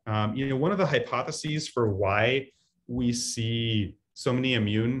overlap. One of the hypotheses for why we see so many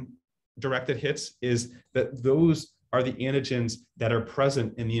immune-directed hits is that those are the antigens that are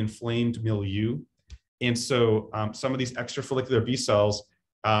present in the inflamed milieu. And so some of these extrafollicular B cells,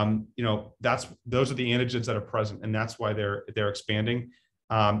 those are the antigens that are present, and that's why they're expanding.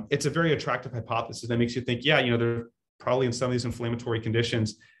 It's a very attractive hypothesis that makes you think, they're probably in some of these inflammatory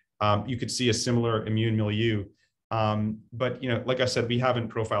conditions, you could see a similar immune milieu. But like I said, we haven't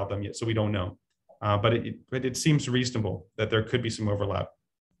profiled them yet, so we don't know. But it seems reasonable that there could be some overlap.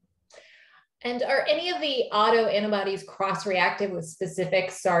 And are any of the autoantibodies cross-reactive with specific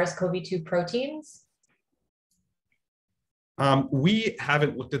SARS-CoV-2 proteins? We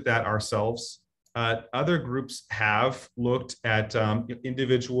haven't looked at that ourselves. Other groups have looked at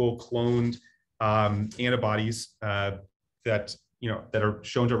individual cloned antibodies that are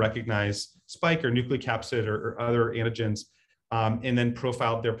shown to recognize spike or nucleocapsid or other antigens, and then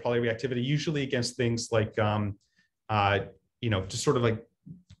profiled their polyreactivity, usually against things like, just sort of like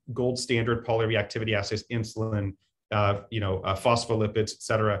gold standard polyreactivity assays, insulin, phospholipids, et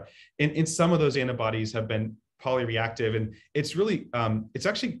cetera. And some of those antibodies have been polyreactive. And it's really, it's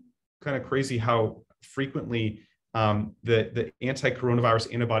actually kind of crazy how frequently the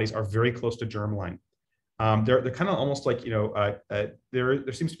anti-coronavirus antibodies are very close to germline. They're kind of almost like,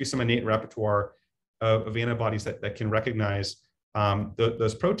 there seems to be some innate repertoire of antibodies that can recognize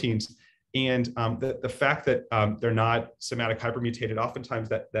those proteins. And the fact that they're not somatic hypermutated, oftentimes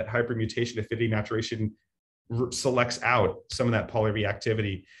that hypermutation affinity maturation selects out some of that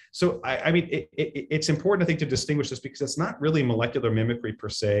polyreactivity. So I mean, it's important, I think, to distinguish this because it's not really molecular mimicry per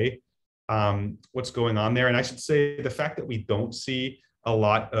se, what's going on there. And I should say the fact that we don't see a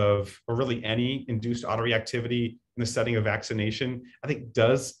lot of, or really any induced autoreactivity in the setting of vaccination, I think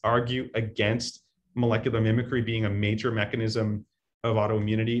does argue against molecular mimicry being a major mechanism of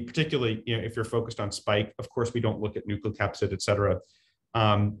autoimmunity, particularly if you're focused on spike. Of course, we don't look at nucleocapsid, et cetera.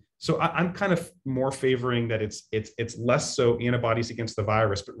 So I'm kind of more favoring that it's less so antibodies against the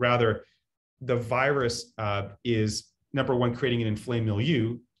virus, but rather the virus is, number one, creating an inflamed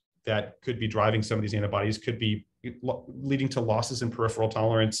milieu that could be driving some of these antibodies, could be leading to losses in peripheral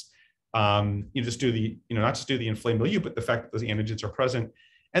tolerance. Not just due to the inflamed milieu, but the fact that those antigens are present.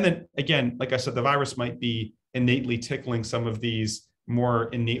 And then again, like I said, the virus might be innately tickling some of these more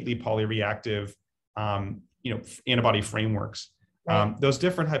innately polyreactive, antibody frameworks. Right. Those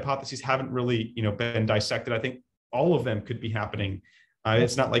different hypotheses haven't really, been dissected. I think all of them could be happening.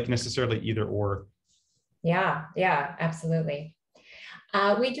 It's not like necessarily either or. Yeah, absolutely.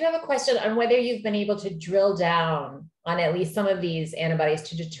 We do have a question on whether you've been able to drill down on at least some of these antibodies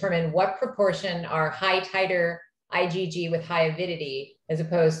to determine what proportion are high titer IgG with high avidity as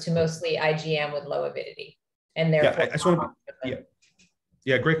opposed to mostly IgM with low avidity. And therefore,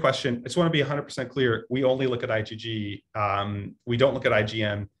 great question. I just want to be 100% clear. We only look at IgG. We don't look at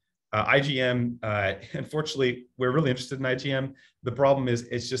IgM. IgM, unfortunately, we're really interested in IgM. The problem is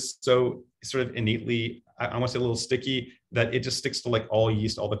it's just so sort of innately, I want to say a little sticky, that it just sticks to like all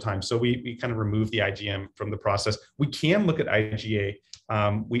yeast all the time. So we kind of remove the IgM from the process. We can look at IgA.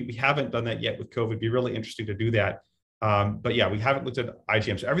 We haven't done that yet with COVID. It'd be really interesting to do that. But yeah, we haven't looked at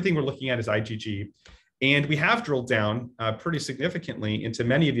IgM. So everything we're looking at is IgG. And we have drilled down pretty significantly into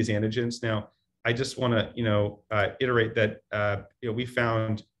many of these antigens. Now, I just want to, iterate that, we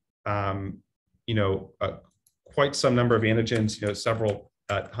found, quite some number of antigens, several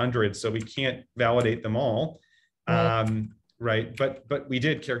hundreds. So we can't validate them all, right? But we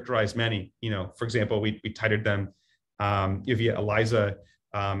did characterize many. For example, we titered them via ELISA,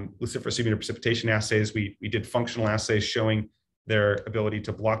 luciferase immunoprecipitation assays. We did functional assays showing their ability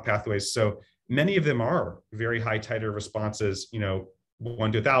to block pathways. So many of them are very high titer responses,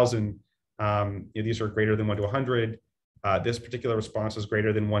 1 to 1,000. These are greater than 1 to 100. This particular response is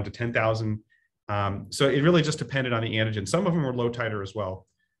greater than 1 to 10,000. So it really just depended on the antigen. Some of them were low titer as well.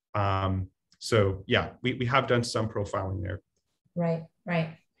 So yeah, we have done some profiling there. Right,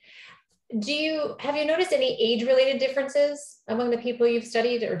 right. Have you noticed any age-related differences among the people you've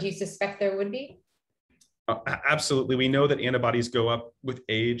studied, or do you suspect there would be? Absolutely. We know that antibodies go up with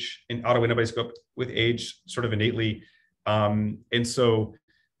age, and autoantibodies go up with age sort of innately. And so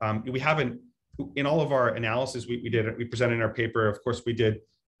we haven't, in all of our analysis we presented in our paper, of course, we did,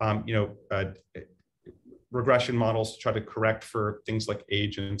 regression models to try to correct for things like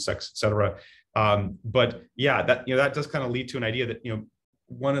age and sex, et cetera. But yeah, that does kind of lead to an idea that,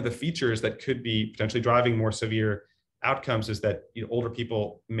 one of the features that could be potentially driving more severe outcomes is that older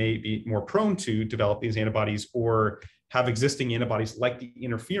people may be more prone to develop these antibodies or have existing antibodies like the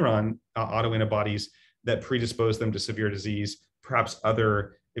interferon autoantibodies that predispose them to severe disease, perhaps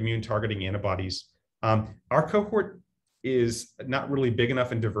other immune targeting antibodies. Our cohort is not really big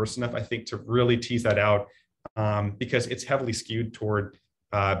enough and diverse enough, I think, to really tease that out because it's heavily skewed toward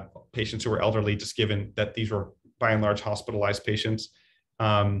patients who are elderly, just given that these were by and large hospitalized patients.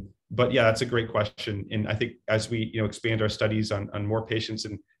 But yeah, that's a great question. And I think as we expand our studies on more patients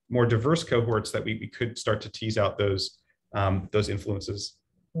and more diverse cohorts, that we could start to tease out those influences.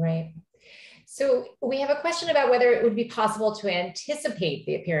 Right. So we have a question about whether it would be possible to anticipate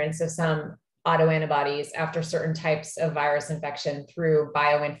the appearance of some autoantibodies after certain types of virus infection through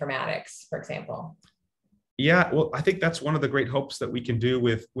bioinformatics, for example. Yeah, well, I think that's one of the great hopes that we can do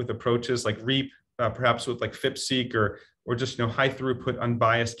with approaches like REAP, perhaps with like FIP-seq or just high throughput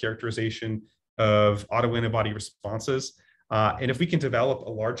unbiased characterization of autoantibody responses. And if we can develop a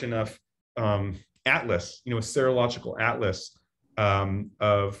large enough atlas, a serological atlas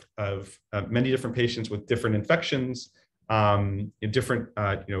of many different patients with different infections, different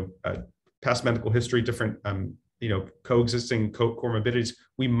past medical history, different coexisting comorbidities,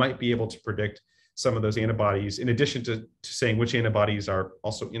 we might be able to predict some of those antibodies, in addition to saying which antibodies are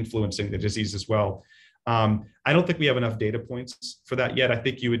also influencing the disease as well. I don't think we have enough data points for that yet. I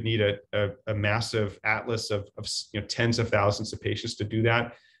think you would need a massive atlas of tens of thousands of patients to do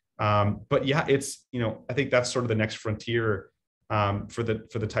that. But yeah, it's I think that's sort of the next frontier for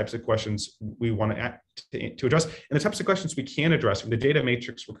the types of questions we want to address, and the types of questions we can address. The data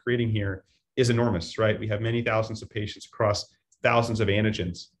matrix we're creating here is enormous, right? We have many thousands of patients across thousands of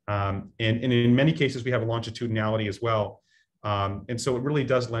antigens, and in many cases we have a longitudinality as well. And so it really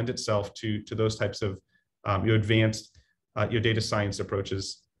does lend itself to those types of advanced data science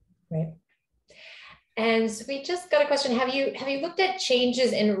approaches. Right. And so we just got a question. Have you looked at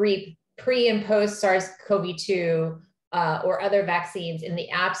changes in REAP pre and post SARS-CoV-2 or other vaccines in the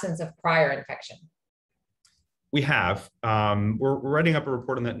absence of prior infection? We have. We're writing up a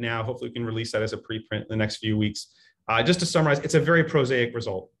report on that now. Hopefully we can release that as a preprint in the next few weeks. Just to summarize, it's a very prosaic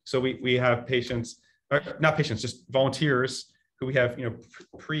result. So we have patients, not patients, just volunteers who we have,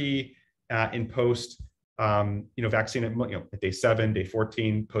 pre and post, vaccine at day 7, day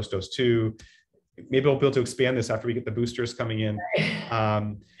 14, post dose 2. Maybe we'll be able to expand this after we get the boosters coming in.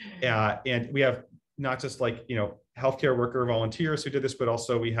 And we have not just healthcare worker volunteers who did this, but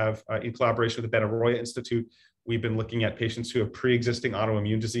also we have in collaboration with the Benaroya Institute, we've been looking at patients who have pre-existing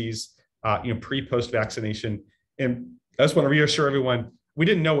autoimmune disease, pre-post vaccination. And I just want to reassure everyone, we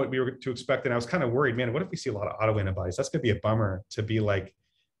didn't know what we were to expect. And I was kind of worried, man, what if we see a lot of autoantibodies? That's going to be a bummer to be like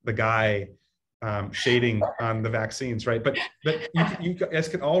the guy shading on the vaccines, right? But you guys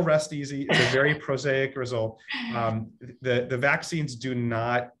can all rest easy. It's a very prosaic result. The vaccines do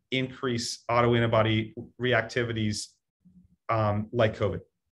not increase autoantibody reactivities like COVID.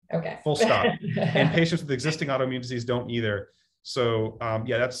 Okay. Full stop. And patients with existing autoimmune disease don't either. So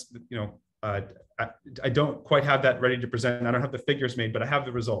yeah, that's I don't quite have that ready to present. I don't have the figures made, but I have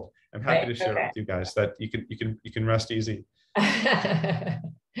the result. I'm happy to share it with you guys that you can rest easy.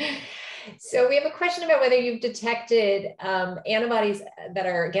 So we have a question about whether you've detected antibodies that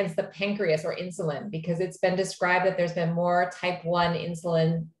are against the pancreas or insulin, because it's been described that there's been more type 1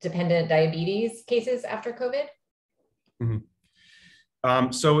 insulin dependent diabetes cases after COVID.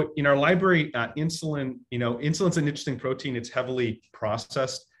 Mm-hmm. So in our library, insulin's an interesting protein. It's heavily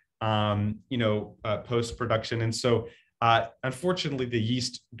processed, post-production. And so unfortunately, the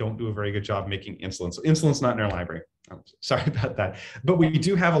yeast don't do a very good job making insulin. So insulin's not in our library. I'm sorry about that. But we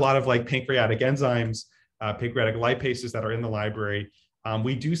do have a lot of pancreatic enzymes, pancreatic lipases that are in the library.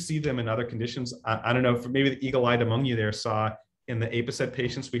 We do see them in other conditions. I don't know if maybe the eagle-eyed among you there saw in the APOSET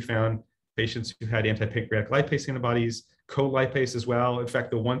patients, we found patients who had anti-pancreatic lipase antibodies, co-lipase as well. In fact,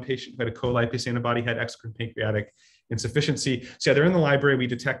 the one patient who had a co-lipase antibody had exocrine pancreatic insufficiency. So yeah, they're in the library. We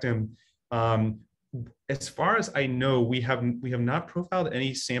detect them. As far as I know, we have not profiled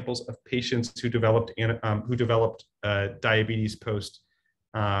any samples of patients who developed diabetes post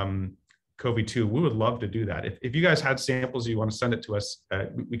COVID-2. We would love to do that. If you guys had samples, you want to send it to us,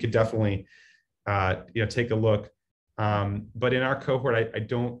 we could definitely take a look. But in our cohort, I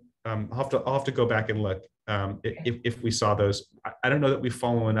don't. I'll have to go back and look if we saw those. I don't know that we've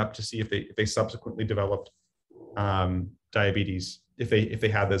followed up to see if they subsequently developed diabetes if they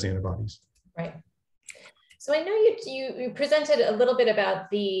had those antibodies. Right. So I know you presented a little bit about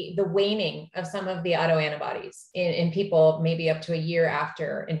the waning of some of the autoantibodies in people maybe up to a year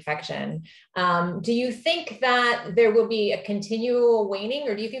after infection. Do you think that there will be a continual waning,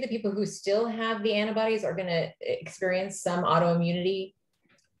 or do you think the people who still have the antibodies are going to experience some autoimmunity?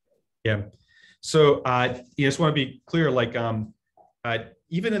 Yeah. So you just want to be clear, like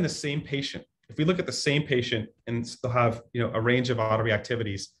even in the same patient, if we look at the same patient and they'll have a range of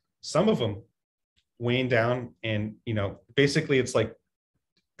autoreactivities, some of them wane down, and basically it's like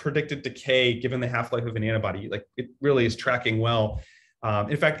predicted decay given the half-life of an antibody. Like it really is tracking well.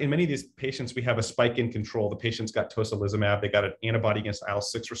 In fact, in many of these patients, we have a spike in control. The patient's got tocilizumab, they got an antibody against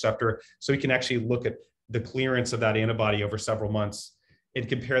IL-6 receptor, so we can actually look at the clearance of that antibody over several months and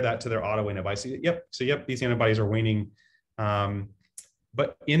compare that to their autoantibodies. So yep, these antibodies are waning.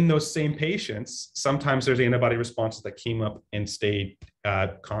 But in those same patients, sometimes there's antibody responses that came up and stayed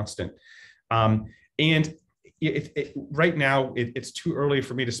constant. And right now, it's too early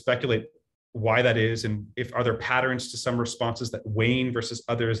for me to speculate why that is, and if are there patterns to some responses that wane versus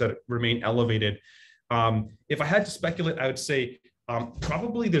others that remain elevated. If I had to speculate, I would say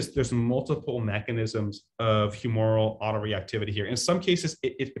probably there's multiple mechanisms of humoral autoreactivity here. In some cases,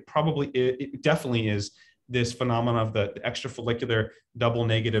 it definitely is this phenomenon of the extrafollicular double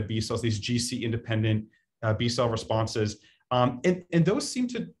negative B cells, these GC independent B cell responses. And those seem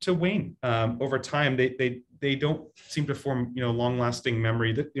to wane over time. They don't seem to form long-lasting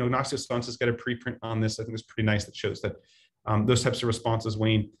memory. That Ignacio Santos got a preprint on this. I think it's pretty nice that shows that those types of responses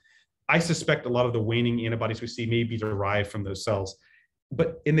wane. I suspect a lot of the waning antibodies we see may be derived from those cells.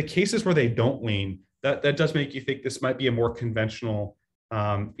 But in the cases where they don't wane, that does make you think this might be a more conventional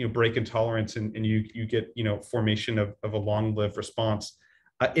break intolerance, and you get formation of a long-lived response.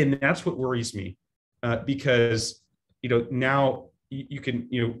 And that's what worries me because now you can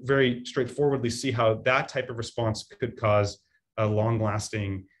very straightforwardly see how that type of response could cause a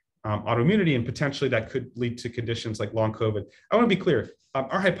long-lasting autoimmunity, and potentially that could lead to conditions like long COVID. I want to be clear.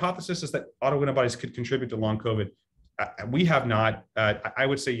 Our hypothesis is that autoantibodies could contribute to long COVID. We have not. I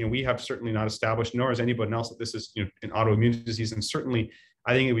would say we have certainly not established, nor has anybody else, that this is an autoimmune disease. And certainly,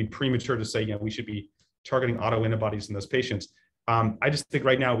 I think it would be premature to say we should be targeting autoantibodies in those patients. I just think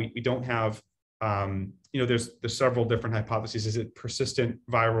right now we don't have. There's several different hypotheses. Is it persistent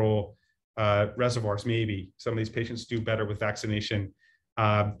viral reservoirs? Maybe some of these patients do better with vaccination.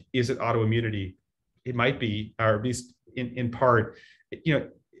 Is it autoimmunity? It might be, or at least in part.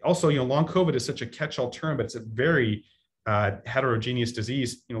 Also, long COVID is such a catch-all term, but it's a very heterogeneous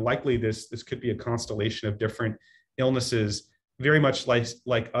disease. Likely this could be a constellation of different illnesses, very much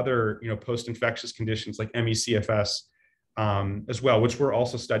like other post-infectious conditions like ME/CFS. As well, which we're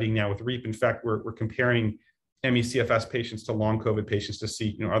also studying now with REAP. In fact, we're comparing ME/CFS patients to long COVID patients to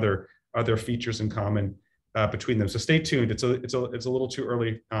see other features in common between them. So stay tuned. It's a little too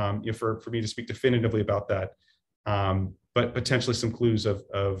early for me to speak definitively about that, but potentially some clues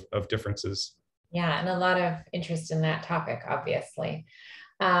of differences. Yeah, and a lot of interest in that topic, obviously.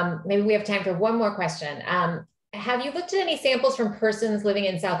 Maybe we have time for one more question. Have you looked at any samples from persons living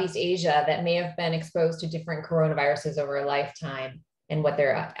in Southeast Asia that may have been exposed to different coronaviruses over a lifetime, and what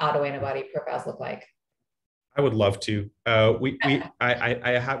their autoantibody profiles look like? I would love to. We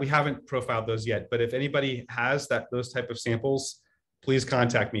haven't profiled those yet, but if anybody has those type of samples, please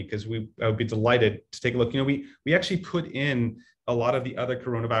contact me, because I would be delighted to take a look. We actually put in a lot of the other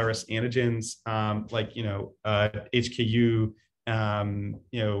coronavirus antigens, like HKU,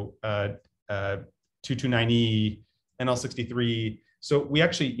 229E, NL63. So we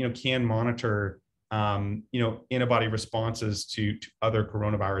actually can monitor antibody responses to other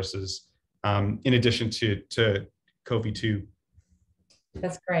coronaviruses in addition to COVID-2.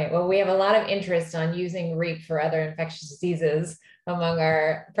 That's great. Well, we have a lot of interest on using REAP for other infectious diseases among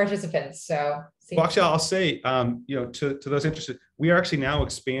our participants. So, well, actually, I'll say, to those interested, we are actually now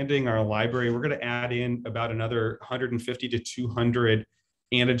expanding our library. We're going to add in about another 150 to 200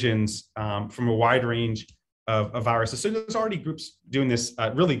 antigens from a wide range of viruses. So there's already groups doing this,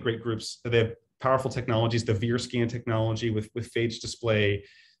 really great groups. They have powerful technologies, the VIR-scan technology with phage display,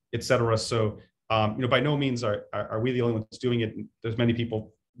 et cetera. So, by no means are we the only ones doing it. There's many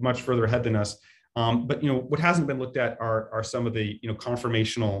people much further ahead than us. But what hasn't been looked at are some of the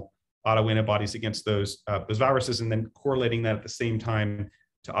conformational autoantibodies against those viruses, and then correlating that at the same time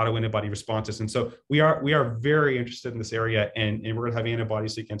to autoantibody responses. And so we are very interested in this area, and we're going to have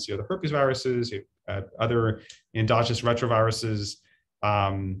antibodies against the herpes viruses, other endogenous retroviruses,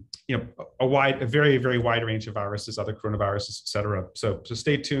 a very, very wide range of viruses, other coronaviruses, et cetera. So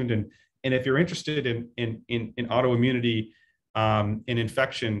stay tuned. And if you're interested in autoimmunity and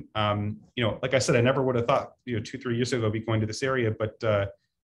infection, like I said, I never would have thought 2-3 years ago be going to this area, but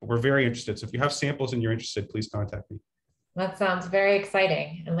we're very interested. So if you have samples and you're interested, please contact me. That sounds very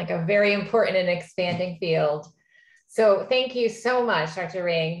exciting and like a very important and expanding field. So thank you so much, Dr.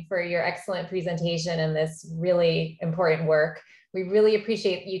 Ring, for your excellent presentation and this really important work. We really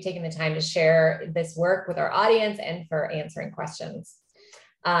appreciate you taking the time to share this work with our audience and for answering questions.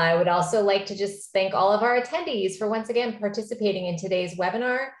 I would also like to just thank all of our attendees for once again participating in today's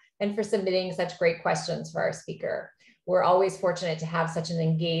webinar and for submitting such great questions for our speaker. We're always fortunate to have such an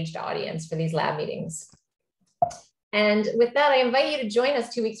engaged audience for these lab meetings. And with that, I invite you to join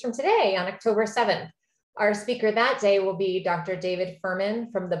us 2 weeks from today on October 7th. Our speaker that day will be Dr. David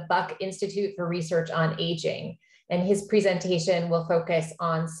Furman from the Buck Institute for Research on Aging. And his presentation will focus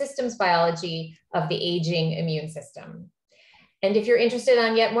on systems biology of the aging immune system. And if you're interested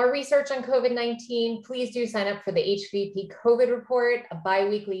on yet more research on COVID-19, please do sign up for the HVP COVID Report, a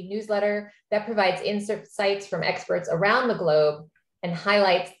bi-weekly newsletter that provides insights from experts around the globe and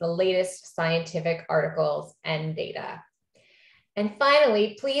highlights the latest scientific articles and data. And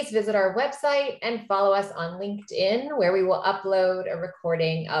finally, please visit our website and follow us on LinkedIn, where we will upload a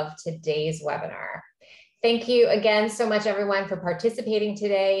recording of today's webinar. Thank you again so much, everyone, for participating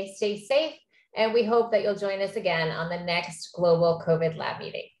today. Stay safe, and we hope that you'll join us again on the next Global COVID Lab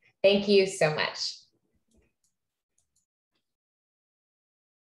meeting. Thank you so much.